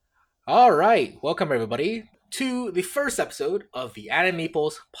All right, welcome everybody to the first episode of the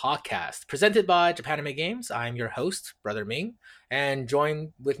Animeeples Podcast, presented by Japanime Games. I'm your host, Brother Ming, and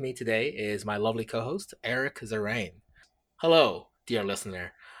joined with me today is my lovely co-host, Eric Zarain. Hello, dear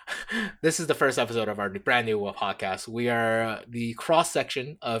listener. This is the first episode of our brand new podcast. We are the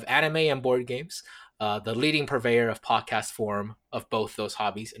cross-section of anime and board games, the leading purveyor of podcast form of both those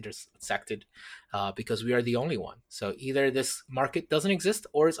hobbies intersected, because we are the only one. So either this market doesn't exist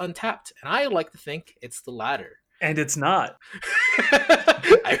or it's untapped. And I like to think it's the latter. And it's not.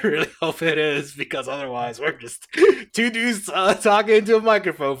 I really hope it is, because otherwise we're just two dudes talking into a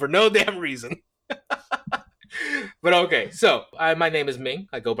microphone for no damn reason. But okay, so my name is Ming.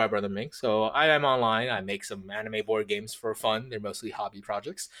 I go by Brother Ming. So I am online. I make some anime board games for fun. They're mostly hobby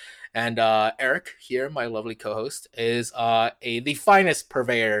projects. And Eric here, my lovely co-host, is the finest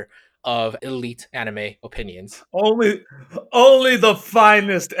purveyor of elite anime opinions. Only the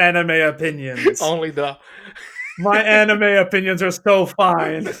finest anime opinions. My anime opinions are so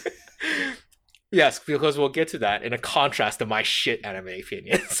fine. Yes, because we'll get to that in a contrast to my shit anime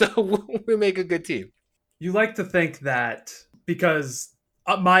opinion. So we make a good team. You like to think that because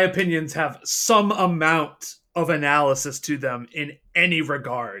my opinions have some amount of analysis to them in any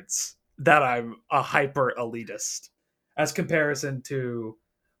regards, that I'm a hyper elitist. As comparison to,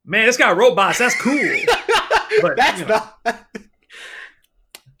 man, it's got robots, that's cool. But that's not...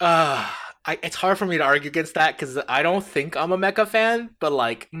 it's hard for me to argue against that, because I don't think I'm a mecha fan, but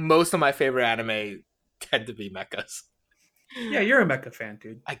like most of my favorite anime tend to be mechas. Yeah, you're a mecha fan,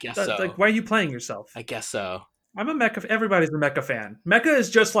 dude. I guess so. Like, why are you playing yourself? I guess so. I'm a mecha. Everybody's a mecha fan. Mecha is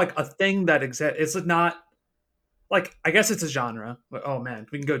just like a thing that exists. It's not like, I guess it's a genre. But, oh man,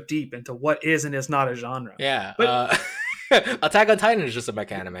 we can go deep into what is and is not a genre. Yeah, but Attack on Titan is just a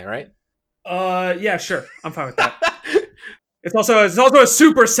mecha anime, right? Yeah, sure. I'm fine with that. It's also a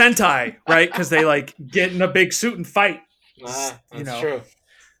Super Sentai, right? Because they like get in a big suit and fight. That's true.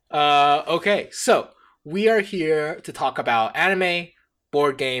 Okay, so we are here to talk about anime,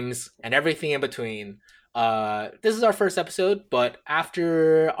 board games, and everything in between. This is our first episode, but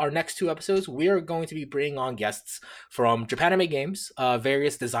after our next two episodes, we are going to be bringing on guests from Japanime Games,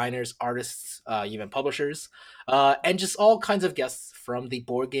 various designers, artists, even publishers, and just all kinds of guests from the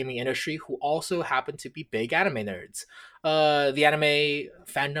board gaming industry who also happen to be big anime nerds. The anime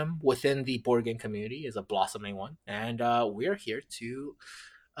fandom within the board game community is a blossoming one, and we're here to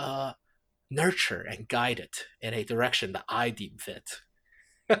nurture and guide it in a direction that I deem fit.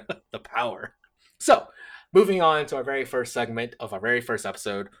 The power. So, moving on to our very first segment of our very first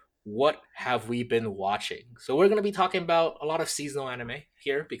episode, what have we been watching? So we're going to be talking about a lot of seasonal anime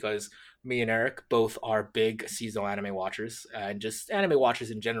here, because me and Eric both are big seasonal anime watchers and just anime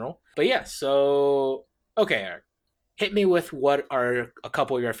watchers in general. But yeah, so okay, Eric, hit me with what are a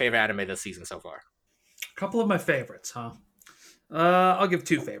couple of your favorite anime this season so far. A couple of my favorites, huh? I'll give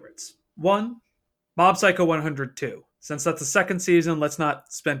two favorites. One, Mob Psycho 102. Since that's the second season, let's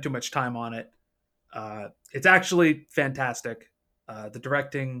not spend too much time on it. It's actually fantastic. The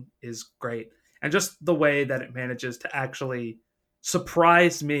directing is great. And just the way that it manages to actually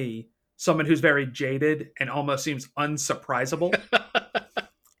surprise me, someone who's very jaded and almost seems unsurprisable,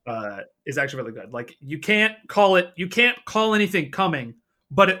 is actually really good. Like, you can't call anything coming,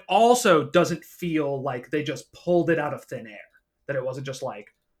 but it also doesn't feel like they just pulled it out of thin air. That it wasn't just like,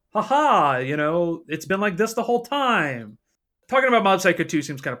 haha, it's been like this the whole time. Talking about Mob Psycho 2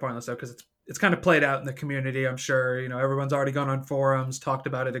 seems kind of pointless, though, because it's kind of played out in the community, I'm sure. Everyone's already gone on forums, talked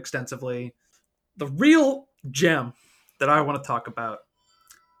about it extensively. The real gem that I want to talk about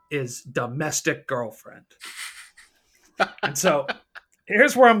is Domestic Girlfriend. And so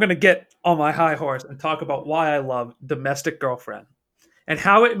here's where I'm going to get on my high horse and talk about why I love Domestic Girlfriend and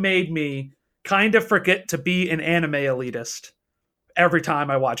how it made me kind of forget to be an anime elitist every time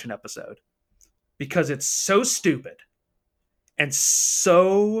I watch an episode, because it's so stupid and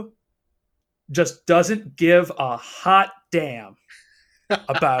so just doesn't give a hot damn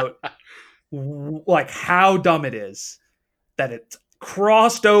about like how dumb it is that it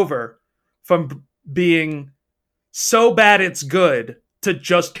crossed over from being so bad it's good to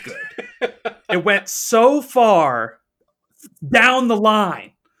just good. It went so far down the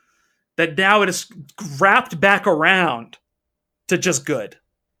line that now it is wrapped back around to just good.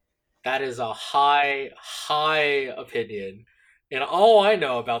 That is a high opinion. And all I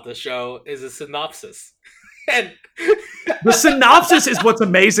know about the show is a synopsis. And the synopsis is what's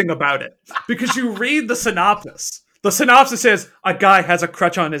amazing about it. Because you read the synopsis. The synopsis says a guy has a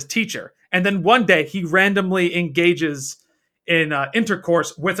crush on his teacher. And then one day he randomly engages in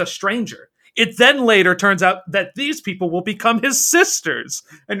intercourse with a stranger. It then later turns out that these people will become his sisters.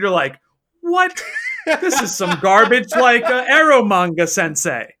 And you're like, what? This is some garbage like Arrow manga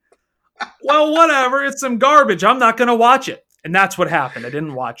sensei. Well, whatever. It's some garbage. I'm not going to watch it. And that's what happened. I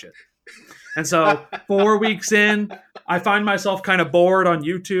didn't watch it. And so 4 weeks in, I find myself kind of bored on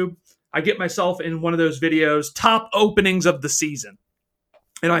YouTube. I get myself in one of those videos, top openings of the season.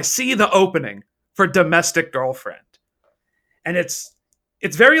 And I see the opening for Domestic Girlfriend. And it's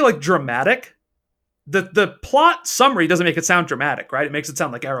very like dramatic. The plot summary doesn't make it sound dramatic, right? It makes it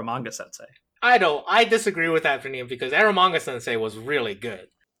sound like Arrow manga sensei. I disagree with that opinion because Arrow manga sensei was really good.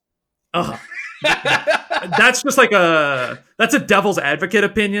 That's just like that's a devil's advocate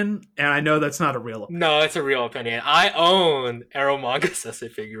opinion, and I know that's not a real opinion. No, it's a real opinion. I own Arrow manga sensei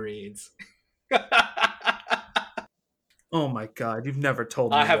figurines. Oh my god, you've never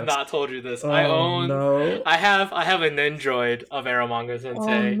told me I have not told you this. I have a Nendroid of Arrow manga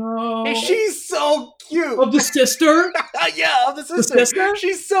sensei. Oh, no. And she's so cute. Of the sister? Yeah, of the sister. The sister?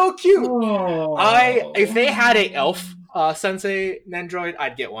 She's so cute. Oh. If they had a elf sensei Nendroid,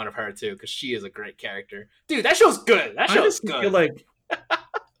 I'd get one of her too, because she is a great character. Dude, that show's good. That show's good. I feel like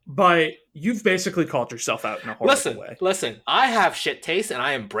you've basically called yourself out in a horrible way. Listen, I have shit taste and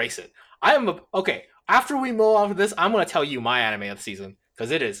I embrace it. Okay. After we move off of this, I'm going to tell you my anime of the season,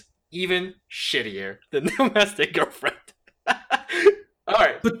 because it is even shittier than Domestic Girlfriend. All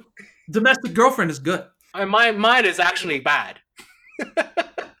right. But Domestic Girlfriend is good. Mine is actually bad.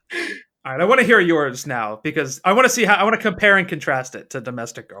 All right, I want to hear yours now, because I want to compare and contrast it to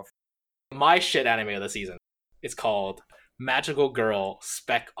Domestic Girlfriend. My shit anime of the season is called Magical Girl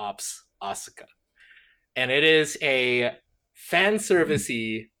Spec Ops Asuka. And it is a fan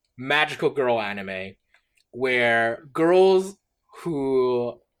servicey magical girl anime where girls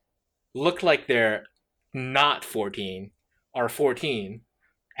who look like they're not 14 are 14,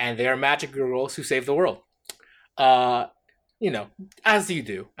 and they're magic girls who save the world. As you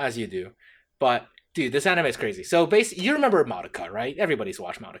do. But dude, this anime is crazy. So basically, you remember Madoka, right? Everybody's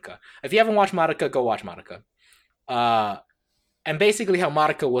watched Madoka. If you haven't watched Madoka, go watch Madoka. And basically how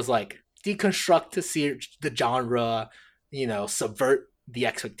Madoka was like deconstruct to see the genre, subvert the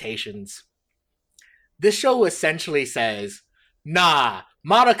expectations. This show essentially says, nah,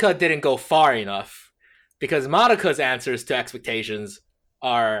 Madoka didn't go far enough, because Madoka's answers to expectations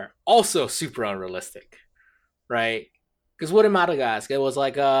are also super unrealistic, right? Because what did Madoka ask? It was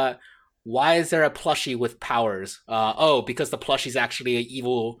like, why is there a plushie with powers? Because the plushie's actually an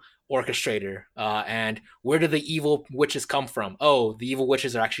evil orchestrator. And where do the evil witches come from? Oh, the evil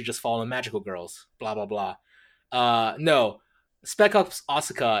witches are actually just fallen magical girls. Blah, blah, blah. No. Spec Ops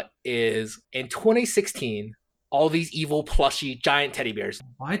Asuka is, in 2016, all these evil plushy giant teddy bears.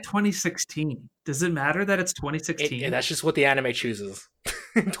 Why 2016? Does it matter that it's 2016? That's just what the anime chooses.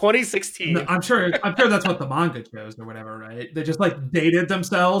 2016. No, I'm sure that's what the manga chose or whatever, right? They just dated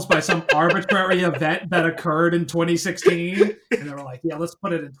themselves by some arbitrary event that occurred in 2016, and they were like, "Yeah, let's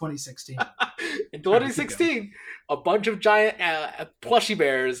put it in 2016." In 2016, a bunch of giant plushy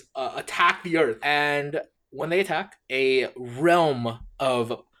bears attack the Earth, and when they attack, a realm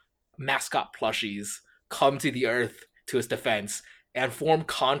of mascot plushies come to the Earth to its defense and form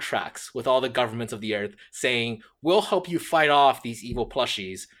contracts with all the governments of the Earth, saying, we'll help you fight off these evil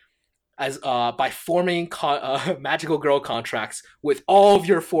plushies as by forming magical girl contracts with all of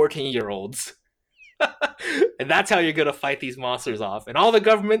your 14-year-olds. And that's how you're going to fight these monsters off. And all the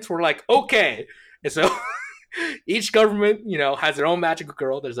governments were like, okay. And so each government, has their own magical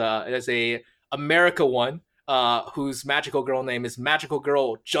girl. There's a America one, whose magical girl name is Magical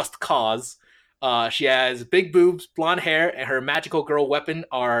Girl Just Cause. She has big boobs, blonde hair, and her magical girl weapon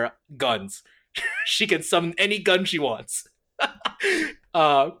are guns. She can summon any gun she wants.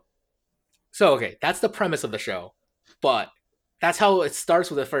 Okay, that's the premise of the show. But that's how it starts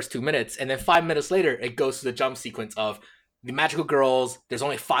with the first 2 minutes, and then 5 minutes later, it goes to the jump sequence of the magical girls. There's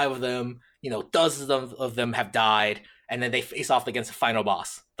only 5 of them. Dozens of them have died, and then they face off against the final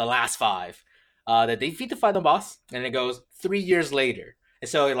boss, the last 5. That they defeat the final boss, and it goes 3 years later. And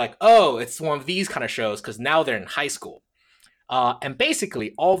so you're like, oh, it's one of these kind of shows, because now they're in high school. And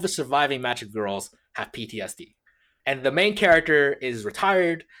basically, all of the surviving magic girls have PTSD. And the main character is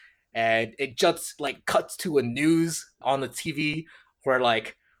retired, and it just cuts to a news on the TV where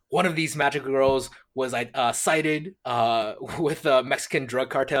one of these magic girls was cited with a Mexican drug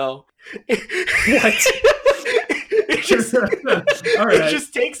cartel. What? All right. It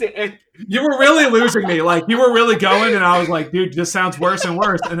just takes it. You were really losing me. You were really going, and I was like, dude, this sounds worse and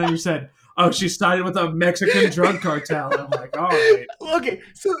worse. And then you said, oh, she sided with a Mexican drug cartel. And I'm like, all right. Okay,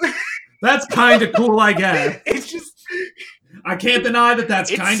 so that's kind of cool, I guess. It's just, I can't deny that that's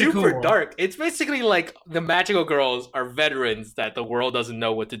kind of cool. It's super dark. It's basically like the magical girls are veterans that the world doesn't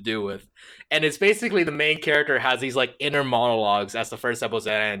know what to do with. And it's basically the main character has these like inner monologues as the first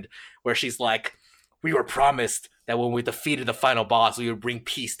episode end, where she's like, we were promised that when we defeated the final boss, we would bring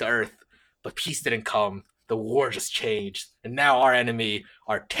peace to Earth. But peace didn't come. The war just changed. And now our enemy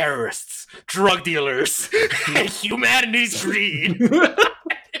are terrorists, drug dealers, and humanity's greed.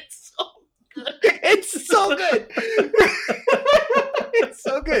 It's so good. It's so good. It's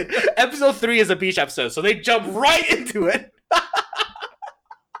so good. Episode 3 is a beach episode, so they jump right into it.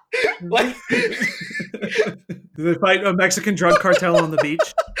 Like, they fight a Mexican drug cartel on the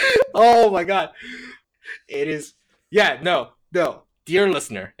beach. Oh my god. It is. Yeah, no. Dear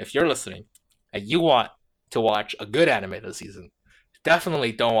listener, if you're listening and you want to watch a good anime this season,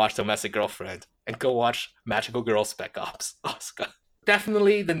 definitely don't watch Domestic Girlfriend and go watch Magical Girl Spec Ops Asuka.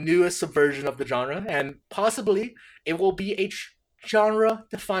 Definitely the newest subversion of the genre, and possibly it will be a genre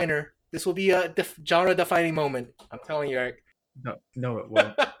definer. This will be a genre defining moment. I'm telling you, Eric. No, it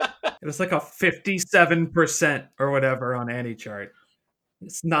won't. It was like a 57% or whatever on AniChart.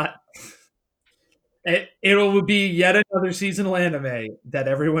 It's not. It will be yet another seasonal anime that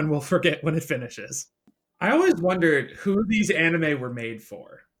everyone will forget when it finishes. I always wondered who these anime were made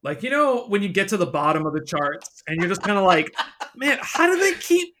for. Like, when you get to the bottom of the charts and you're just kind of like, man, how do they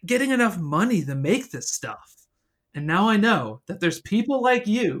keep getting enough money to make this stuff? And now I know that there's people like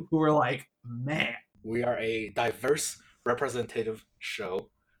you who are like, man. We are a diverse, representative show.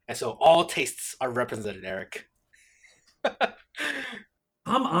 And so all tastes are represented, Eric.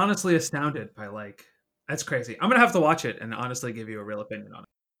 I'm honestly astounded by that's crazy. I'm going to have to watch it and honestly give you a real opinion on it.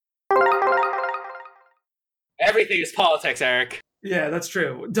 Everything is politics, Eric. Yeah, that's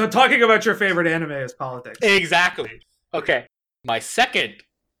true. Talking about your favorite anime is politics. Exactly. Okay. My second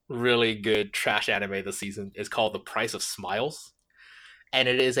really good trash anime this season is called The Price of Smiles. And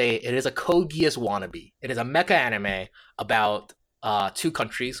it is a Code Geass wannabe. It is a mecha anime about two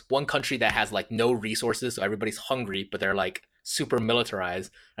countries. One country that has like no resources, so everybody's hungry, but they're like super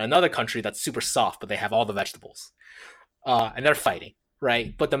militarized. And another country that's super soft, but they have all the vegetables. And they're fighting,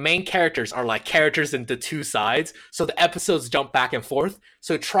 right? But the main characters are like characters into two sides, so the episodes jump back and forth.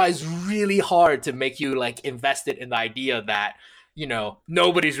 So it tries really hard to make you like invested in the idea that,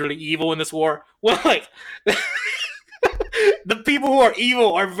 nobody's really evil in this war. Well, like the people who are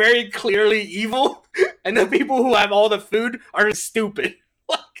evil are very clearly evil, and the people who have all the food are stupid.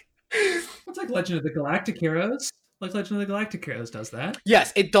 It's like Legend of the Galactic Heroes. Like Legend of the Galactic Heroes does that.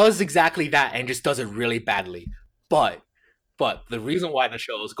 Yes, it does exactly that, and just does it really badly. But the reason why the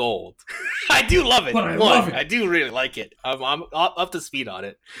show is gold, I do love it. But I love it. I do really like it. I'm up to speed on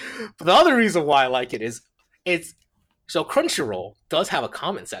it. But the other reason why I like it is so Crunchyroll does have a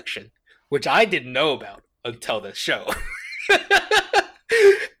comment section, which I didn't know about until this show.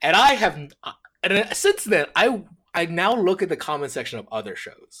 And since then I now look at the comment section of other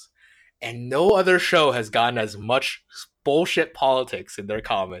shows, and no other show has gotten as much bullshit politics in their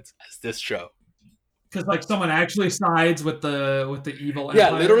comments as this show. Because like someone actually sides with the evil empire.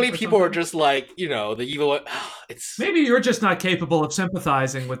 Yeah, literally people are just like, the evil. It's maybe you're just not capable of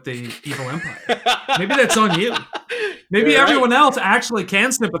sympathizing with the evil empire. Maybe that's on you. Maybe everyone else actually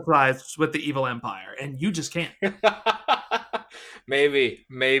can sympathize with the evil empire, and you just can't.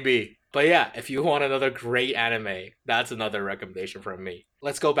 Maybe. But yeah, if you want another great anime, that's another recommendation from me.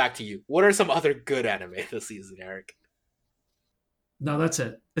 Let's go back to you. What are some other good anime this season, Eric? No, that's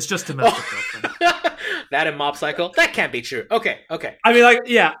it. It's just Domestic Girlfriend. That and Mob Psycho? That can't be true. Okay. I mean,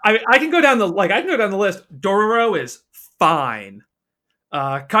 I can go down the list. Dororo is fine.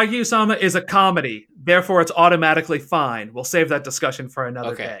 Kaguya-sama is a comedy, therefore it's automatically fine. We'll save that discussion for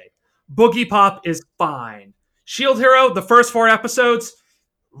another day. Boogie Pop is fine. Shield Hero, the first 4 episodes,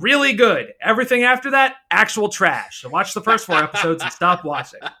 really good. Everything after that, actual trash. So watch the first 4 episodes and stop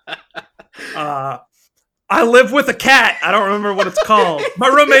watching. I Live with a Cat. I don't remember what it's called. My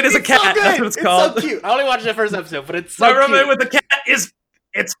Roommate is a Cat. So that's what it's called. So cute. I only watched the first episode, but it's so My Roommate cute. with a Cat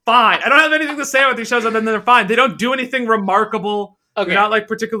it's fine. I don't have anything to say about these shows other than they're fine. They don't do anything remarkable. Okay. They're not like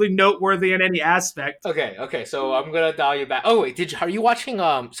particularly noteworthy in any aspect. Okay. So I'm gonna dial you back. Oh wait, are you watching?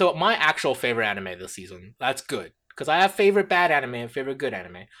 So my actual favorite anime this season. That's good because I have favorite bad anime and favorite good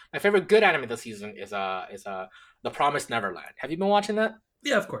anime. My favorite good anime this season is The Promised Neverland. Have you been watching that?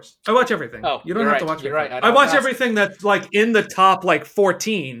 Yeah, of course. I watch everything. Oh, you don't have to watch everything. You're right. I watch everything that's like in the top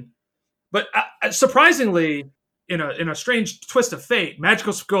 14. But surprisingly, in a strange twist of fate,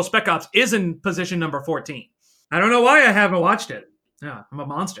 Magical Girl Spec Ops is in position number 14. I don't know why I haven't watched it. Yeah, I'm a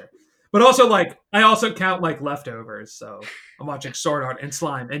monster. But also, I also count leftovers. So I'm watching Sword Art and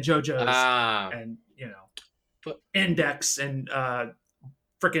Slime and JoJo's, and Index and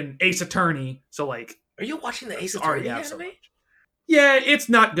freaking Ace Attorney. So like, are you watching the Ace Attorney anime? So yeah, it's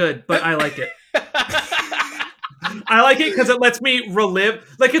not good, but I like it. I like it because it lets me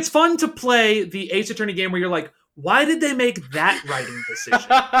relive. Like, it's fun to play the Ace Attorney game where you're like, why did they make that writing decision?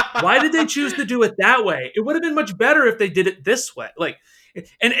 Why did they choose to do it that way? It would have been much better if they did it this way. Like,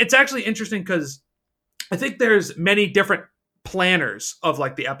 and it's actually interesting because I think there's many different planners of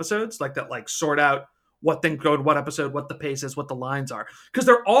like the episodes, like that, like sort out what thing go to what episode, what the pace is, what the lines are. Because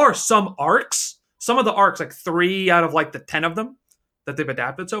there are some arcs, some of the arcs, like 3 out of like the 10 of them that they've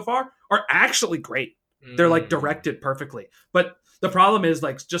adapted so far, are actually great. They're like directed perfectly. But the problem is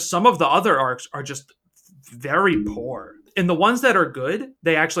like just some of the other arcs are just very poor. And the ones that are good,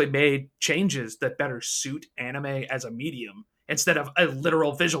 they actually made changes that better suit anime as a medium instead of a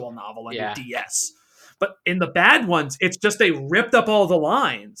literal visual novel on your DS. But in the bad ones, it's just they ripped up all the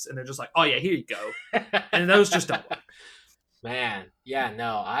lines and they're just like, oh yeah, here you go. And those just don't work. Man, yeah,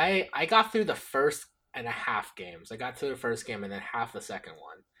 no. I got through the first and a half games. I got through the first game and then half the second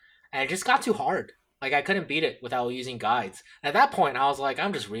one. And it just got too hard. Like, I couldn't beat it without using guides. At that point, I was like,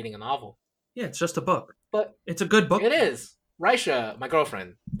 I'm just reading a novel. Yeah, it's just a book. But it's a good book. It is. Raisha, my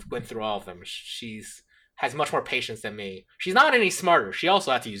girlfriend, went through all of them. Has much more patience than me. She's not any smarter. She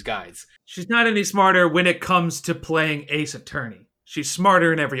also had to use guides. She's not any smarter when it comes to playing Ace Attorney. She's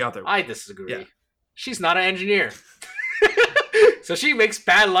smarter in every other way. I disagree. Yeah. She's not an engineer. So she makes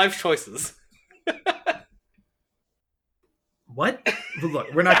bad life choices. What?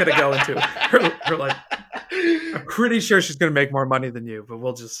 Look, we're not going to go into her like. I'm pretty sure she's going to make more money than you, but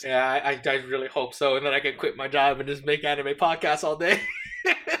we'll just. Yeah, I really hope so, and then I can quit my job and just make anime podcasts all day.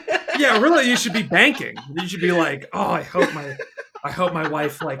 Yeah, really, you should be banking. You should be like, oh, I hope my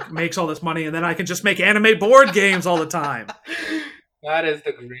wife like makes all this money, and then I can just make anime board games all the time. That is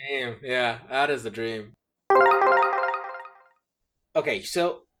the dream. Yeah, that is the dream. Okay,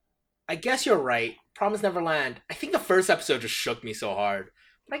 so I guess you're right. Promise Neverland. I think the first episode just shook me so hard.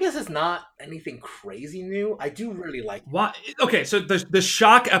 But I guess it's not anything crazy new. I do really like it. Why? Okay, so the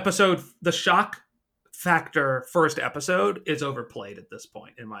shock episode, the shock factor first episode is overplayed at this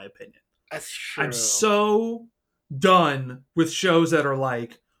point, in my opinion. That's true. I'm so done with shows that are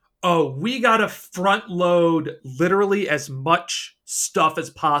like, oh, we gotta front load literally as much stuff as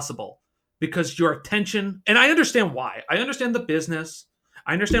possible because your attention, and I understand why. I understand the business.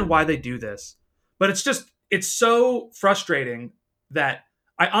 I understand why they do this. But it's so frustrating that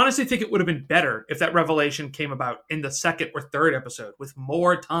I honestly think it would have been better if that revelation came about in the second or third episode with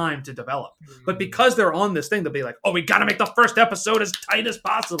more time to develop. But because they're on this thing, they'll be like, oh, we got to make the first episode as tight as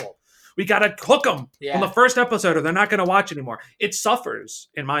possible. We got to hook them on the first episode or they're not going to watch anymore. It suffers,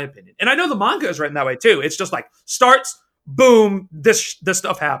 in my opinion. And I know the manga is written that way too. It's just like starts, boom, this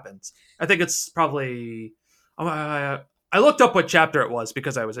stuff happens. I think it's probably... I looked up what chapter it was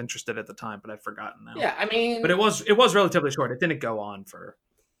because I was interested at the time, but I've forgotten now. Yeah, I mean... But it was relatively short. It didn't go on for...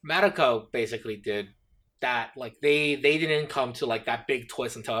 Madoka basically did that. Like, they didn't come to, like, that big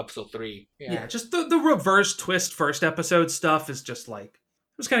twist until episode 3. Yeah, just the reverse twist first episode stuff is just, like...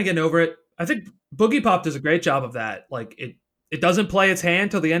 I'm just kind of getting over it. I think Boogie Pop does a great job of that. Like, it doesn't play its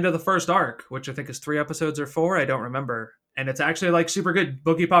hand till the end of the first arc, which I think is 3 episodes or 4. I don't remember. And it's actually, like, super good.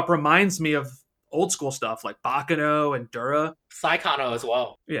 Boogie Pop reminds me of old school stuff like Baccano and Dura. Saikano as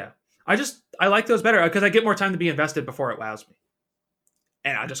well. Yeah. I like those better because I get more time to be invested before it wows me.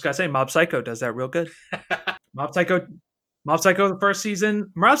 And I just gotta say, Mob Psycho does that real good. Mob Psycho the first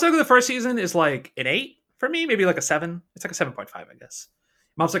season is like an 8 for me, maybe like a 7. It's like a 7.5, I guess.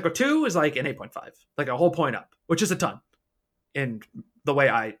 Mob Psycho 2 is like an 8.5, like a whole point up, which is a ton in the way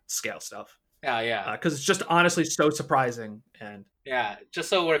I scale stuff. Yeah. Because it's just honestly so surprising. And yeah, just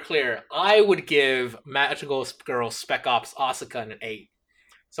so we're clear, I would give Magical Girl Spec Ops Asuka an 8.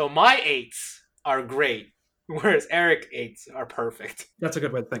 So my 8s are great, whereas Eric 8s are perfect. That's a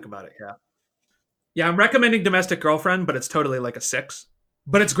good way to think about it, yeah. Yeah, I'm recommending Domestic Girlfriend, but it's totally like a 6.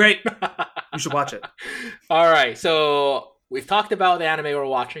 But it's great. You should watch it. All right, so we've talked about the anime we're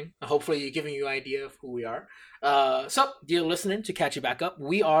watching. Hopefully giving you an idea of who we are. So, dear listener, to catch you back up,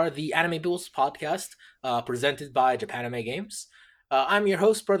 we are the Animeeples Podcast, presented by Japanime Games. I'm your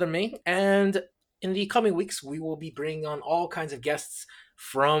host, Brother Ming, and in the coming weeks, we will be bringing on all kinds of guests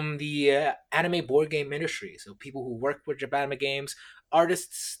from the anime board game industry. So people who work with Japanime Games,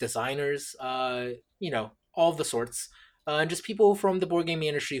 artists, designers, all of the sorts, and just people from the board game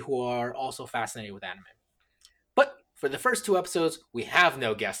industry who are also fascinated with anime. But for the first 2 episodes, we have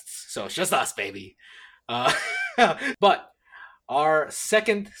no guests, so it's just us, baby. But our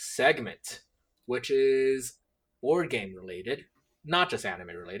second segment, which is board game related, not just anime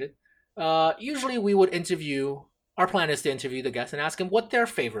related, Usually we would interview. Our plan is to interview the guest and ask them what their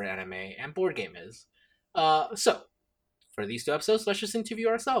favorite anime and board game is. So for these 2 episodes, let's just interview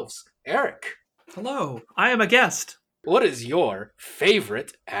ourselves. Eric, Hello, I am a guest. what is your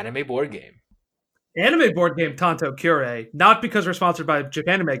favorite anime board game? Anime board game Tanto Kyurei, not because we're sponsored by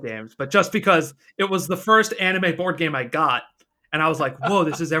Japanime Games, but just because it was the first anime board game I got. And I was like, whoa,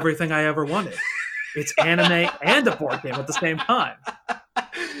 this is everything I ever wanted. It's anime and a board game at the same time.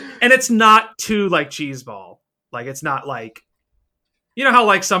 And it's not too like cheeseball. Like, it's not like, you know how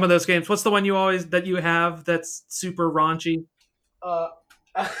like some of those games, what's the one you have that's super raunchy? Uh,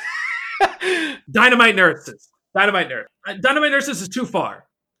 Dynamite Nurses. Dynamite Nurses is too far.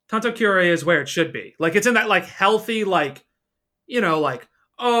 Tanto Kyurei is where it should be. Like, it's in that like healthy, like, you know, like,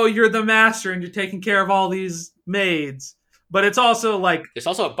 oh, you're the master and you're taking care of all these maids. But it's also like, it's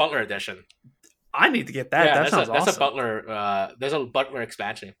also a Butler edition. I need to get that. Yeah, that sounds awesome. That's a Butler. There's a Butler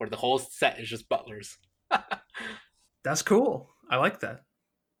expansion where the whole set is just butlers. That's cool. I like that.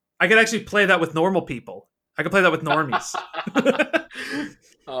 I could actually play that with normal people. I could play that with normies.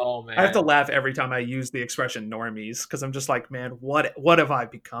 Oh man, I have to laugh every time I use the expression normies because I'm just like, man, what have I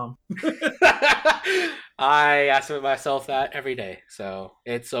become? I ask myself that every day, so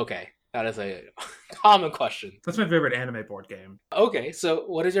it's okay. That is a common question. That's my favorite anime board game. Okay, so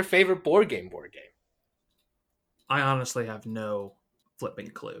what is your favorite board game? I honestly have no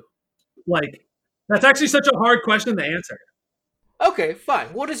flipping clue. Like, that's actually such a hard question to answer. Okay, fine.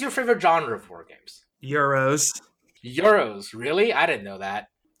 What is your favorite genre of board games? Euros. Euros, really? I didn't know that.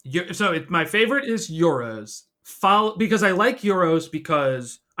 My favorite is Euros. Because I like Euros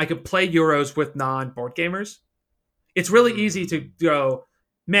because I could play Euros with non-board gamers. It's really easy to go,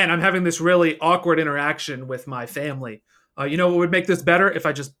 man, I'm having this really awkward interaction with my family. You know what would make this better? If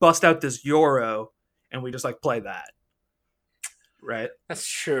I just bust out this Euro and we just like play that. Right? That's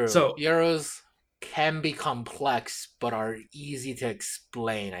true. So Euros can be complex, but are easy to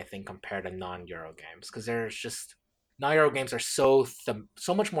explain, I think, compared to non-Euro games. Because there's just... non-Euro games are so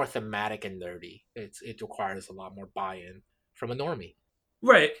much more thematic and nerdy. It requires a lot more buy-in from a normie.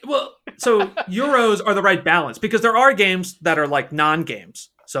 Right. Well, so Euros are the right balance because there are games that are like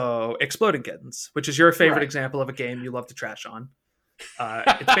non-games. So Exploding Kittens, which is your favorite example of a game you love to trash on.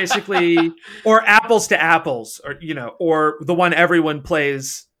 It's basically, or Apples to Apples, or or the one everyone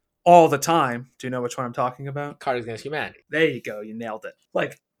plays all the time. Do you know which one I'm talking about? Cards Against Humanity. There you go. You nailed it.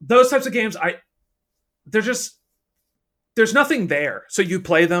 Like those types of games, there's nothing there. So you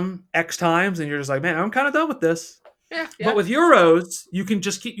play them X times and you're just like, man, I'm kind of done with this. Yeah. But with Euros, you can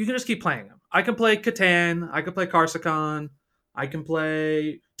just keep playing them. I can play Catan, I can play Carcassonne, I can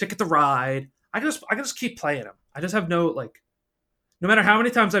play Ticket to Ride. I can just keep playing them. I just have no matter how many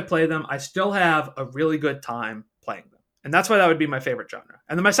times I play them, I still have a really good time playing them. And that's why that would be my favorite genre.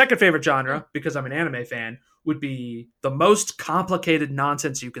 And then my second favorite genre, because I'm an anime fan, would be the most complicated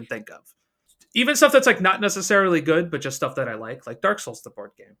nonsense you can think of. Even stuff that's like not necessarily good, but just stuff that I like Dark Souls, the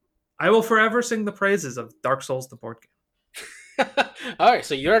board game. I will forever sing the praises of Dark Souls, the board game. All right,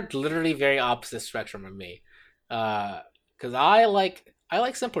 so you're literally very opposite spectrum of me. Because I like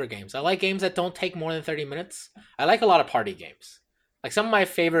simpler games. I like games that don't take more than 30 minutes. I like a lot of party games. Like some of my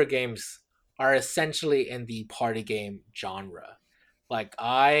favorite games are essentially in the party game genre. Like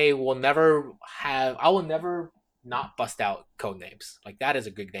I will never not bust out Codenames. Like that is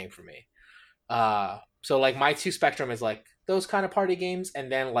a good game for me. So like my two spectrum is like those kind of party games,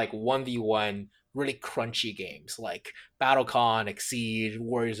 and then like 1v1 really crunchy games like BattleCon, Exceed,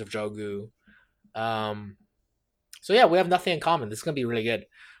 Warriors of Jogu. So yeah, we have nothing in common. This is gonna be really good.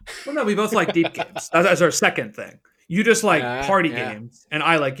 Well, no, we both like deep games. That's our second thing. You just like party games, and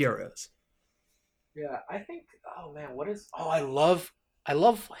I like Euros. Yeah, I think. Oh man, I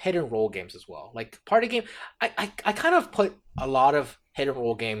love hit and roll games as well. Like party game, I kind of put a lot of hit and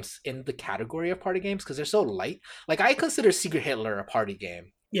roll games in the category of party games because they're so light. Like I consider Secret Hitler a party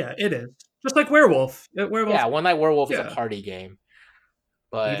game. Yeah, it is. Just like Werewolf. Yeah, One Night Werewolf is a party game.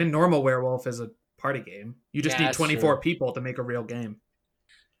 But even normal Werewolf is a party game. You just need 24 people to make a real game.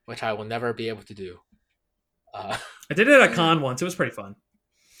 Which I will never be able to do. I did it at a con once. It was pretty fun.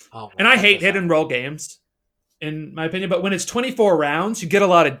 Oh, man, and I hate hit and roll games, in my opinion. But when it's 24 rounds, you get a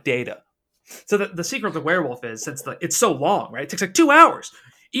lot of data. So the secret of the Werewolf is, since it's so long, right? It takes like 2 hours.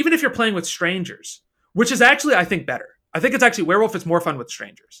 Even if you're playing with strangers, which is actually, I think, better. I think it's actually Werewolf is more fun with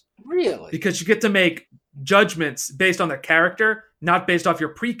strangers. Really? Because you get to make judgments based on their character, not based off your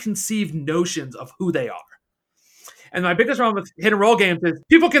preconceived notions of who they are. And my biggest problem with hit and roll games is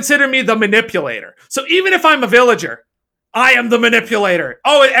people consider me the manipulator. So even if I'm a villager, I am the manipulator.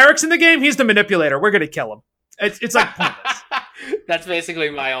 Oh, Eric's in the game? He's the manipulator. We're going to kill him. It's like pointless. That's basically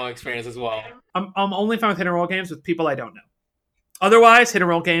my own experience as well. I'm only fine with hit and roll games with people I don't know. Otherwise, hit and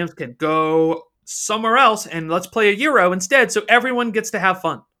roll games can go somewhere else and let's play a Euro instead, so everyone gets to have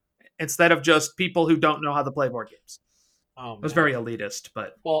fun instead of just people who don't know how to play board games. Oh, It was very elitist,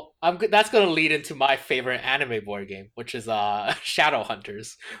 but well, that's going to lead into my favorite anime board game, which is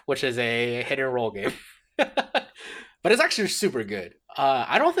Shadowhunters, which is a hit and roll game. But it's actually super good.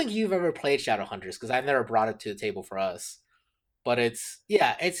 I don't think you've ever played Shadowhunters because I've never brought it to the table for us. But it's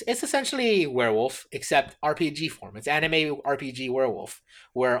essentially werewolf except RPG form. It's anime RPG werewolf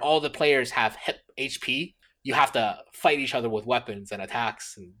where all the players have hit HP. You have to fight each other with weapons and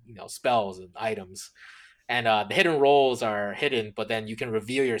attacks and spells and items. And the hidden roles are hidden, but then you can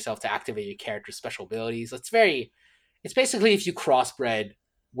reveal yourself to activate your character's special abilities. It's basically if you crossbred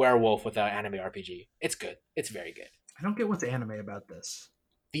werewolf with an anime RPG. It's good. It's very good. I don't get what's anime about this.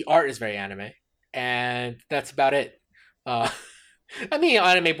 The art is very anime, and that's about it. I mean,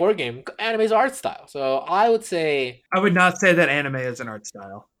 anime board game. Anime's art style. So I would say I would not say that anime is an art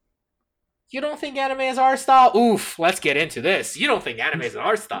style. You don't think anime is art style? Oof, let's get into this. You don't think anime is an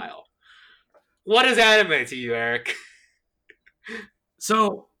art style. What is anime to you, Eric?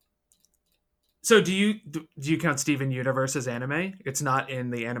 So do you count Steven Universe as anime? It's not in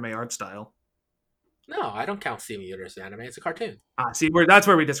the anime art style. No, I don't count Steven Universe as anime. It's a cartoon. See, that's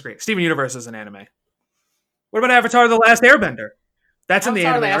where we disagree. Steven Universe is an anime. What about Avatar: The Last Airbender? That's in the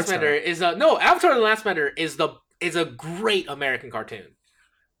anime art style. Avatar: The Last Bender is a great American cartoon.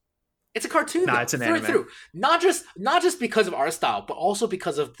 It's a cartoon. Nah, it's an anime. Through. Not just because of art style, but also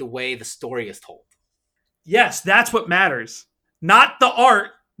because of the way the story is told. Yes, that's what matters. Not the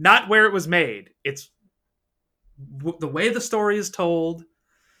art, not where it was made. It's the way the story is told,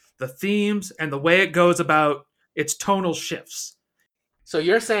 the themes, and the way it goes about its tonal shifts. So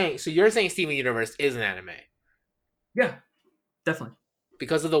you're saying Steven Universe is an anime? Yeah, definitely.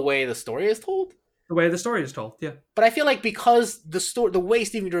 Because of the way the story is told? The way the story is told, yeah. But I feel like because the way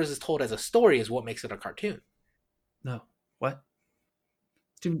Steven Universe is told as a story is what makes it a cartoon. No. What?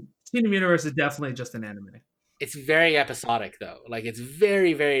 Steven Universe is definitely just an anime. It's very episodic, though. Like, it's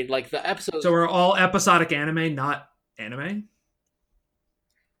very, very, like, the episodes... So are all episodic anime not anime?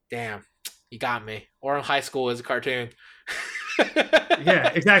 Damn. You got me. Or in high school is a cartoon.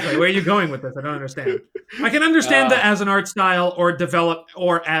 Yeah, exactly. Where are you going with this? I don't understand. I can understand that as an art style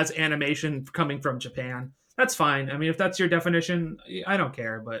or as animation coming from Japan. That's fine. I mean, if that's your definition, I don't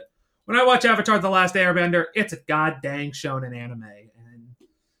care. But when I watch Avatar: The Last Airbender, it's a goddamn shonen anime.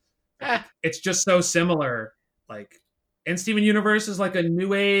 And it's just so similar. Like, and Steven Universe is like a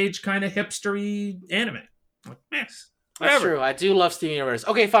new age kind of hipstery anime. Like, that's true. I do love Steven Universe.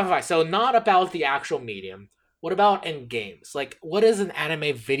 Okay, fine. So not about the actual medium. What about in games? Like, what is an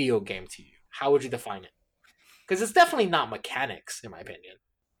anime video game to you? How would you define it? Because it's definitely not mechanics, in my opinion.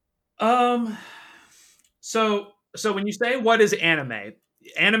 So when you say what is anime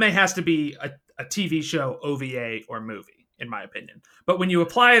has to be a TV show, OVA, or movie, in my opinion. But when you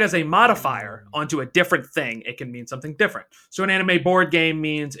apply it as a modifier onto a different thing, it can mean something different. So an anime board game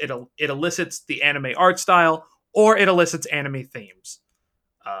means it elicits the anime art style, or it elicits anime themes,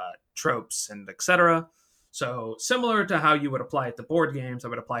 tropes, and etc. So similar to how you would apply it to board games, I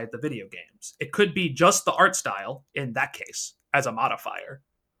would apply it to video games. It could be just the art style in that case as a modifier.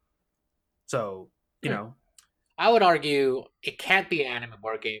 So, I would argue it can't be an anime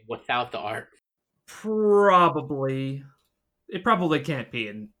board game without the art. Probably. It probably can't be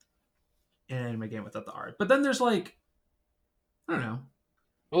an anime game without the art. But then there's like, I don't know.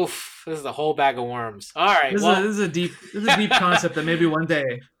 Oof, this is a whole bag of worms. All right. This is a deep concept that maybe one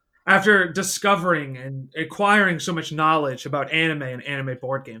day, after discovering and acquiring so much knowledge about anime and anime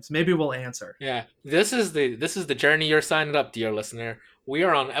board games, maybe we'll answer. Yeah, this is the journey you're signing up, dear listener. We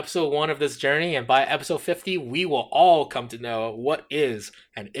are on episode 1 of this journey, and by episode 50, we will all come to know what is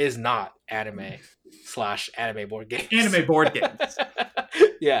and is not anime/anime board games. Anime board games.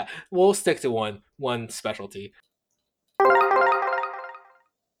 Yeah, we'll stick to one specialty.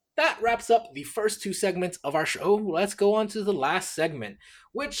 That wraps up the first 2 segments of our show. Let's go on to the last segment,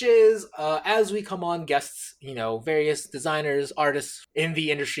 which is as we come on guests, various designers, artists in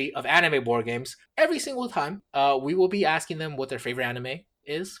the industry of anime board games. Every single time, we will be asking them what their favorite anime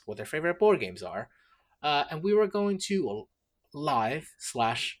is, what their favorite board games are, and we were going to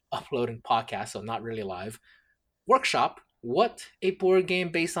live/uploading podcast, so not really live, workshop what a board game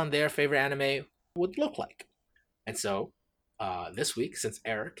based on their favorite anime would look like. And so this week, since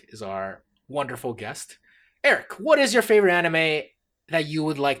Eric is our wonderful guest, Eric, what is your favorite anime that you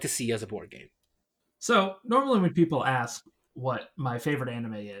would like to see as a board game? So normally when people ask, what my favorite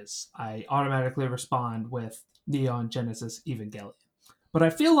anime is, I automatically respond with Neon Genesis Evangelion. But I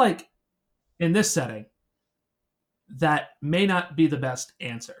feel like in this setting, that may not be the best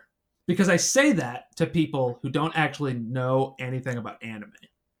answer because I say that to people who don't actually know anything about anime.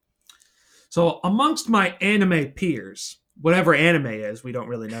 So amongst my anime peers, whatever anime is, we don't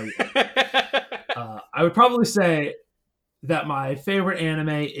really know yet. I would probably say that my favorite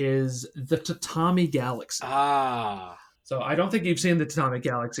anime is the Tatami Galaxy. So I don't think you've seen the Tatami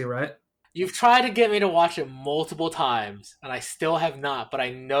Galaxy, right? You've tried to get me to watch it multiple times, and I still have not, but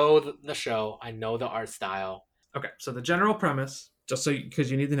I know the show. I know the art style. Okay, so the general premise, just so because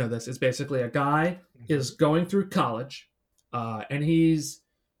you need to know this, is basically a guy is going through college, and he's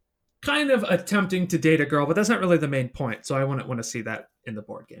kind of attempting to date a girl, but that's not really the main point. So I wouldn't want to see that in the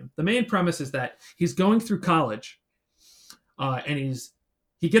board game. The main premise is that he's going through college, and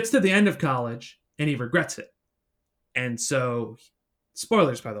he gets to the end of college and he regrets it. And so,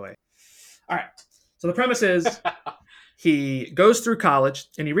 spoilers, by the way. All right. So the premise is he goes through college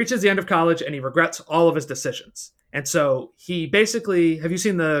and he reaches the end of college and he regrets all of his decisions. And so he basically, have you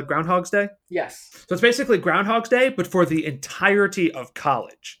seen the Groundhog's Day? Yes. So it's basically Groundhog's Day, but for the entirety of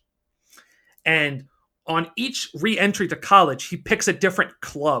college. And on each re-entry to college, he picks a different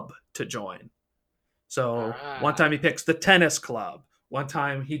club to join. So one time he picks the tennis club. One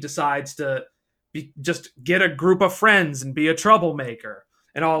time he decides to just get a group of friends and be a troublemaker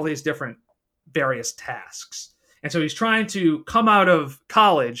and all these different various tasks. And so he's trying to come out of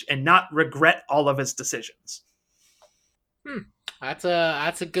college and not regret all of his decisions. That's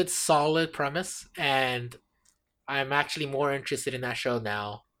a good solid premise, and I'm actually more interested in that show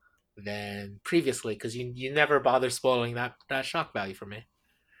now than previously because you never bother spoiling that shock value for me.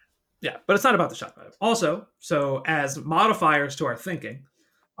 Yeah, but it's not about the shock value. Also, so as modifiers to our thinking,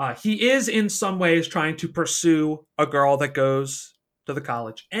 he is in some ways trying to pursue a girl that goes to the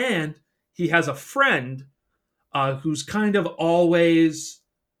college, and he has a friend who's kind of always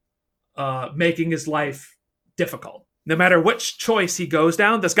making his life difficult. No matter which choice he goes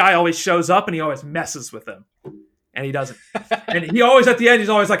down, this guy always shows up and he always messes with him. And he doesn't. And he always, at the end, he's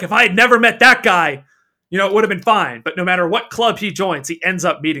always like, if I had never met that guy, it would have been fine. But no matter what club he joins, he ends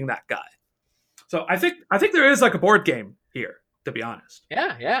up meeting that guy. So I think there is like a board game here, to be honest.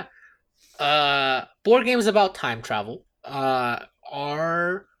 Yeah. Board games about time travel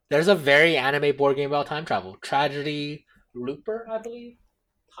there's a very anime board game about time travel. Tragedy Looper, I believe.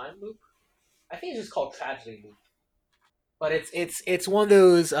 Time Loop? I think it's just called Tragedy Loop. But it's one of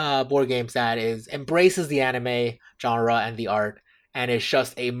those board games that embraces the anime genre and the art, and it's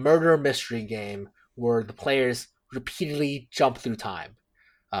just a murder mystery game where the players repeatedly jump through time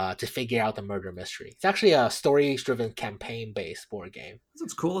to figure out the murder mystery. It's actually a story-driven, campaign-based board game.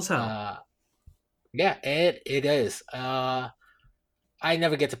 It's cool as hell. Yeah, it is. I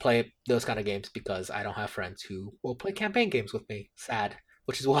never get to play those kind of games because I don't have friends who will play campaign games with me. Sad,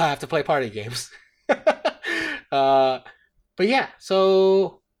 which is why I have to play party games. But yeah,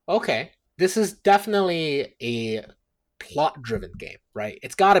 so okay, this is definitely a plot-driven game, right?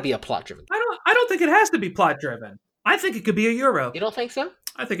 It's got to be a plot-driven game. I don't think it has to be plot-driven. I think it could be a Euro. You don't think so?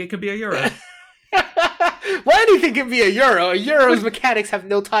 I think it could be a Euro. Why do you think it could be a Euro? A Euro's mechanics have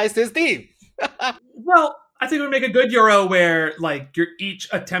no ties to his theme. Well, I think it would make a good Euro where like you're each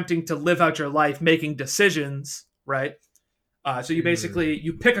attempting to live out your life, making decisions, right? So you basically,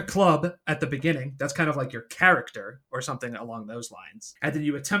 you pick a club at the beginning. That's kind of like your character or something along those lines. And then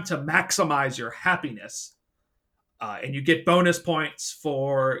you attempt to maximize your happiness. And you get bonus points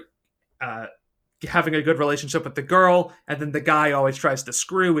for having a good relationship with the girl. And then the guy always tries to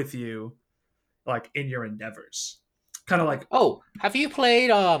screw with you, like in your endeavors. Kind of like... Oh, have you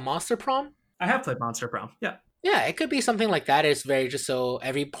played Monster Prom? I have played Monster Prom, yeah. Yeah, it could be something like that. It's very just so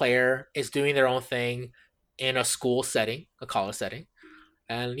every player is doing their own thing in a school setting, a college setting,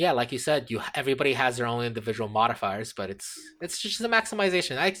 and yeah, like you said, everybody has their own individual modifiers, but it's just a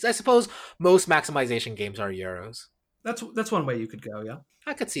maximization. I suppose most maximization games are Euros. That's one way you could go. Yeah,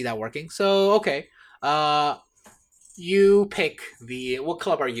 I could see that working. So okay, you pick what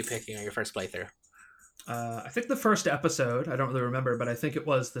club are you picking on your first playthrough? I think the first episode, I don't really remember, but I think it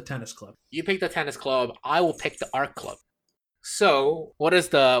was the tennis club. You pick the tennis club. I will pick the art club. So what is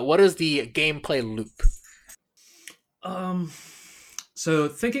the gameplay loop? So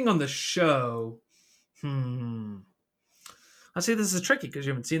thinking on the show, I see this is tricky because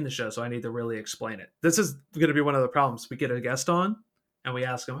you haven't seen the show, so I need to really explain it. This is going to be one of the problems. We get a guest on, and we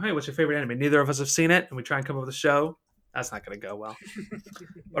ask them, hey, what's your favorite anime? Neither of us have seen it, and we try and come up with a show. That's not going to go well.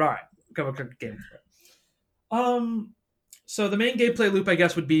 But all right, come up with a game for it. So the main gameplay loop, I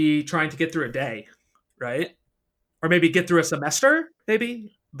guess, would be trying to get through a day, right? Or maybe get through a semester,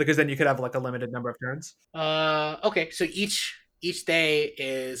 maybe? Because then you could have like a limited number of turns. Okay, so each day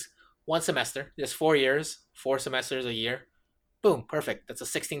is one semester. There's 4 years, 4 semesters a year. Boom, perfect. That's a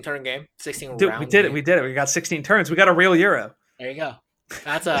 16 turn game, 16 Dude, we round did it. game. We did it. We got 16 turns. We got a real Euro. There you go.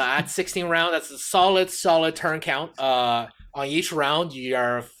 That's 16 round. That's a solid turn count. On each round, you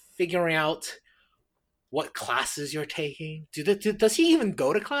are figuring out what classes you're taking. Does he even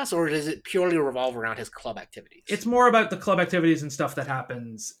go to class, or does it purely revolve around his club activities? It's more about the club activities and stuff that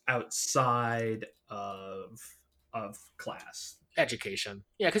happens outside of class. Education.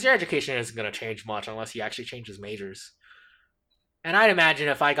 Yeah, because your education isn't going to change much unless he actually changes majors. And I'd imagine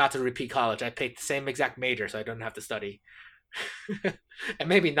if I got to repeat college, I'd pick the same exact major so I don't have to study. And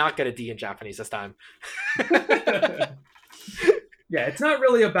maybe not get a D in Japanese this time. Yeah, it's not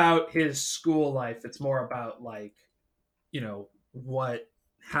really about his school life. It's more about, like, what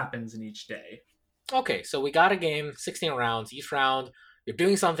happens in each day. Okay, so we got a game, 16 rounds. Each round, you're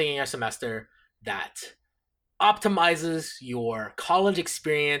doing something in your semester that optimizes your college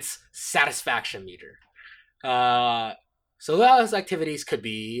experience satisfaction meter. So those activities could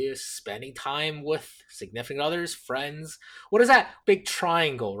be spending time with significant others, friends. What is that big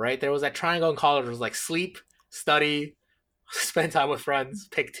triangle, right? There was that triangle in college. It was like sleep, study, spend time with friends.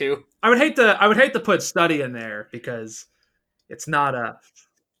 Pick two. I would hate to put study in there because it's not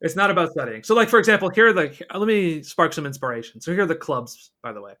about studying. So, like, for example, let me spark some inspiration. So here are the clubs,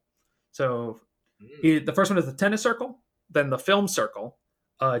 by the way. So the first one is the tennis circle, then the film circle,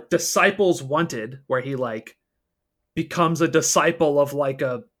 Disciples Wanted, where he like becomes a disciple of like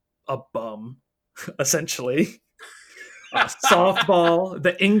a bum, essentially. Softball,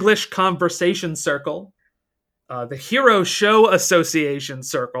 the English Conversation Circle, the Hero Show Association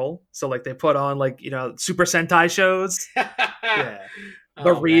Circle. So like they put on like Super Sentai shows. Yeah,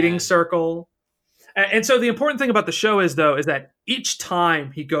 the Reading Circle. And so the important thing about the show is that each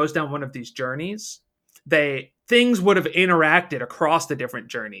time he goes down one of these journeys, things would have interacted across the different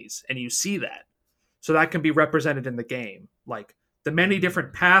journeys, and you see that. So that can be represented in the game. Like the many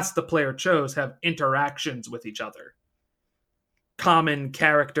different paths the player chose have interactions with each other. Common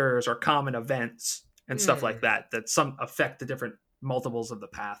characters or common events and stuff like that some affect the different multiples of the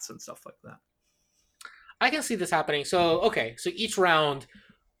paths and stuff like that. I can see this happening. So each round,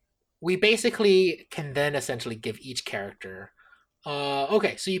 we basically can then essentially give each character.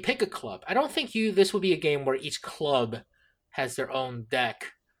 So you pick a club. I don't think this would be a game where each club has their own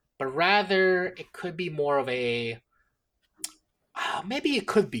deck, but rather it could be more of a. Maybe it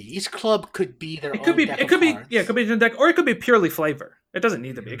could be each club could be their own. It could be a deck, or it could be purely flavor. It doesn't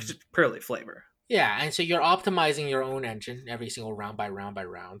need to be. It's just purely flavor. Yeah, and so you're optimizing your own engine every single round by round by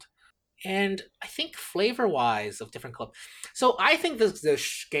round. And I think flavor-wise of different clubs. So I think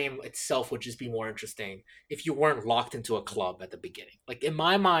this game itself would just be more interesting if you weren't locked into a club at the beginning. Like, in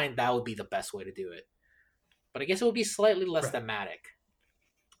my mind, that would be the best way to do it. But I guess it would be slightly less thematic.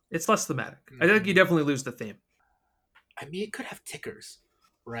 It's less thematic. I think you definitely lose the theme. I mean, it could have tickers,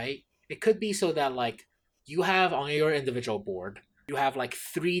 right? It could be so that, like, you have on your individual board, you have, like,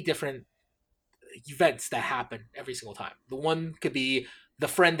 3 different events that happen every single time. The one could be the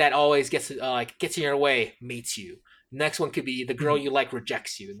friend that always gets in your way meets you. Next one could be the girl you like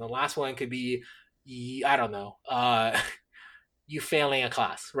rejects you. And the last one could be, I don't know, you failing a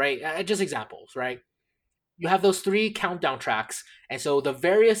class, right? Just examples, right? You have those 3 countdown tracks, and so the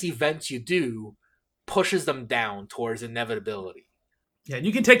various events you do pushes them down towards inevitability. Yeah, and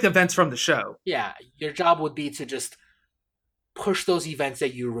you can take the events from the show. Yeah, your job would be to just push those events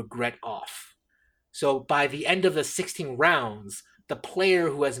that you regret off. So by the end of the 16 rounds, the player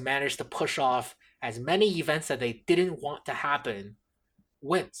who has managed to push off as many events that they didn't want to happen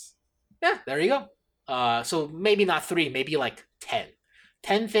wins. Yeah, there you go. So maybe not 3, maybe like 10.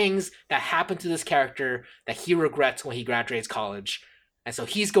 10 things that happen to this character that he regrets when he graduates college. And so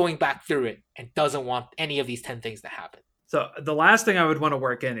he's going back through it and doesn't want any of these 10 things to happen. So the last thing I would want to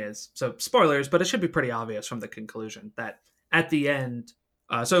work in is, so spoilers, but it should be pretty obvious from the conclusion that at the end,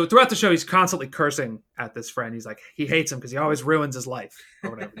 so throughout the show, he's constantly cursing at this friend. He's like, he hates him because he always ruins his life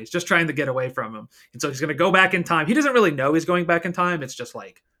or whatever. He's just trying to get away from him. And so he's going to go back in time. He doesn't really know he's going back in time. It's just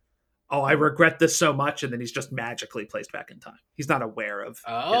like, oh, I regret this so much. And then he's just magically placed back in time. He's not aware of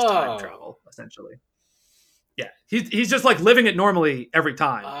his time travel, essentially. Yeah. He's just like living it normally every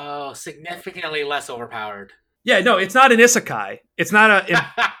time. Oh, significantly less overpowered. Yeah, no, it's not an isekai. It's not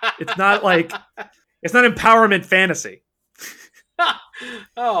it's not empowerment fantasy.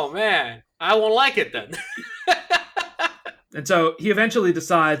 Oh man, I won't like it then. And so he eventually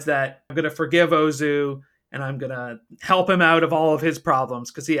decides that I'm going to forgive Ozu and I'm going to help him out of all of his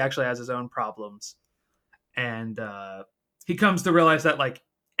problems because he actually has his own problems. and he comes to realize that like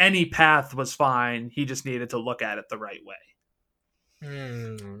any path was fine. He just needed to look at it the right way.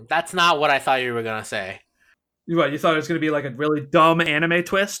 That's not what I thought you were gonna say. What, you thought it was going to be like a really dumb anime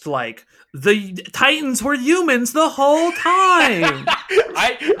twist? Like, the Titans were humans the whole time!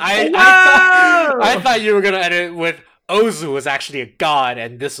 I thought you were going to end it with Ozu was actually a god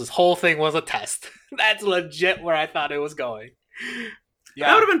and this whole thing was a test. That's legit where I thought it was going. Yeah.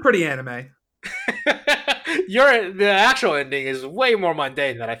 That would have been pretty anime. The actual ending is way more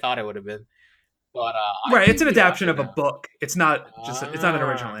mundane than I thought it would have been. But right, it's an adaptation of a book. It's not it's not an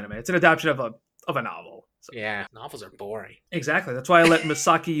original anime. It's an adaptation of a novel. So. Yeah, novels are boring. Exactly. That's why I let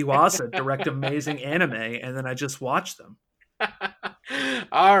Masaki Yuasa direct amazing anime, and then I just watch them.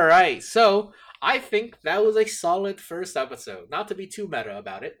 All right. So I think that was a solid first episode. Not to be too meta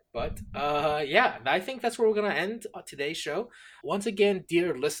about it, but yeah, I think that's where we're going to end today's show. Once again,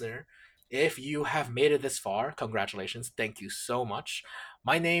 dear listener, if you have made it this far, congratulations. Thank you so much.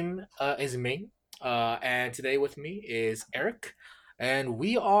 My name is Ming, and today with me is Eric. And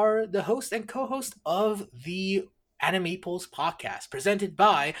we are the host and co-host of the Animeeples Podcast, presented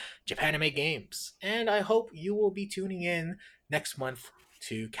by Japanime Games. And I hope you will be tuning in next month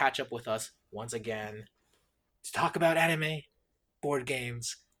to catch up with us once again to talk about anime, board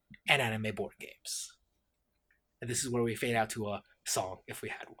games, and anime board games. And this is where we fade out to a song, if we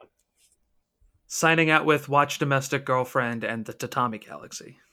had one. Signing out with Watch Domestic Girlfriend and the Tatami Galaxy.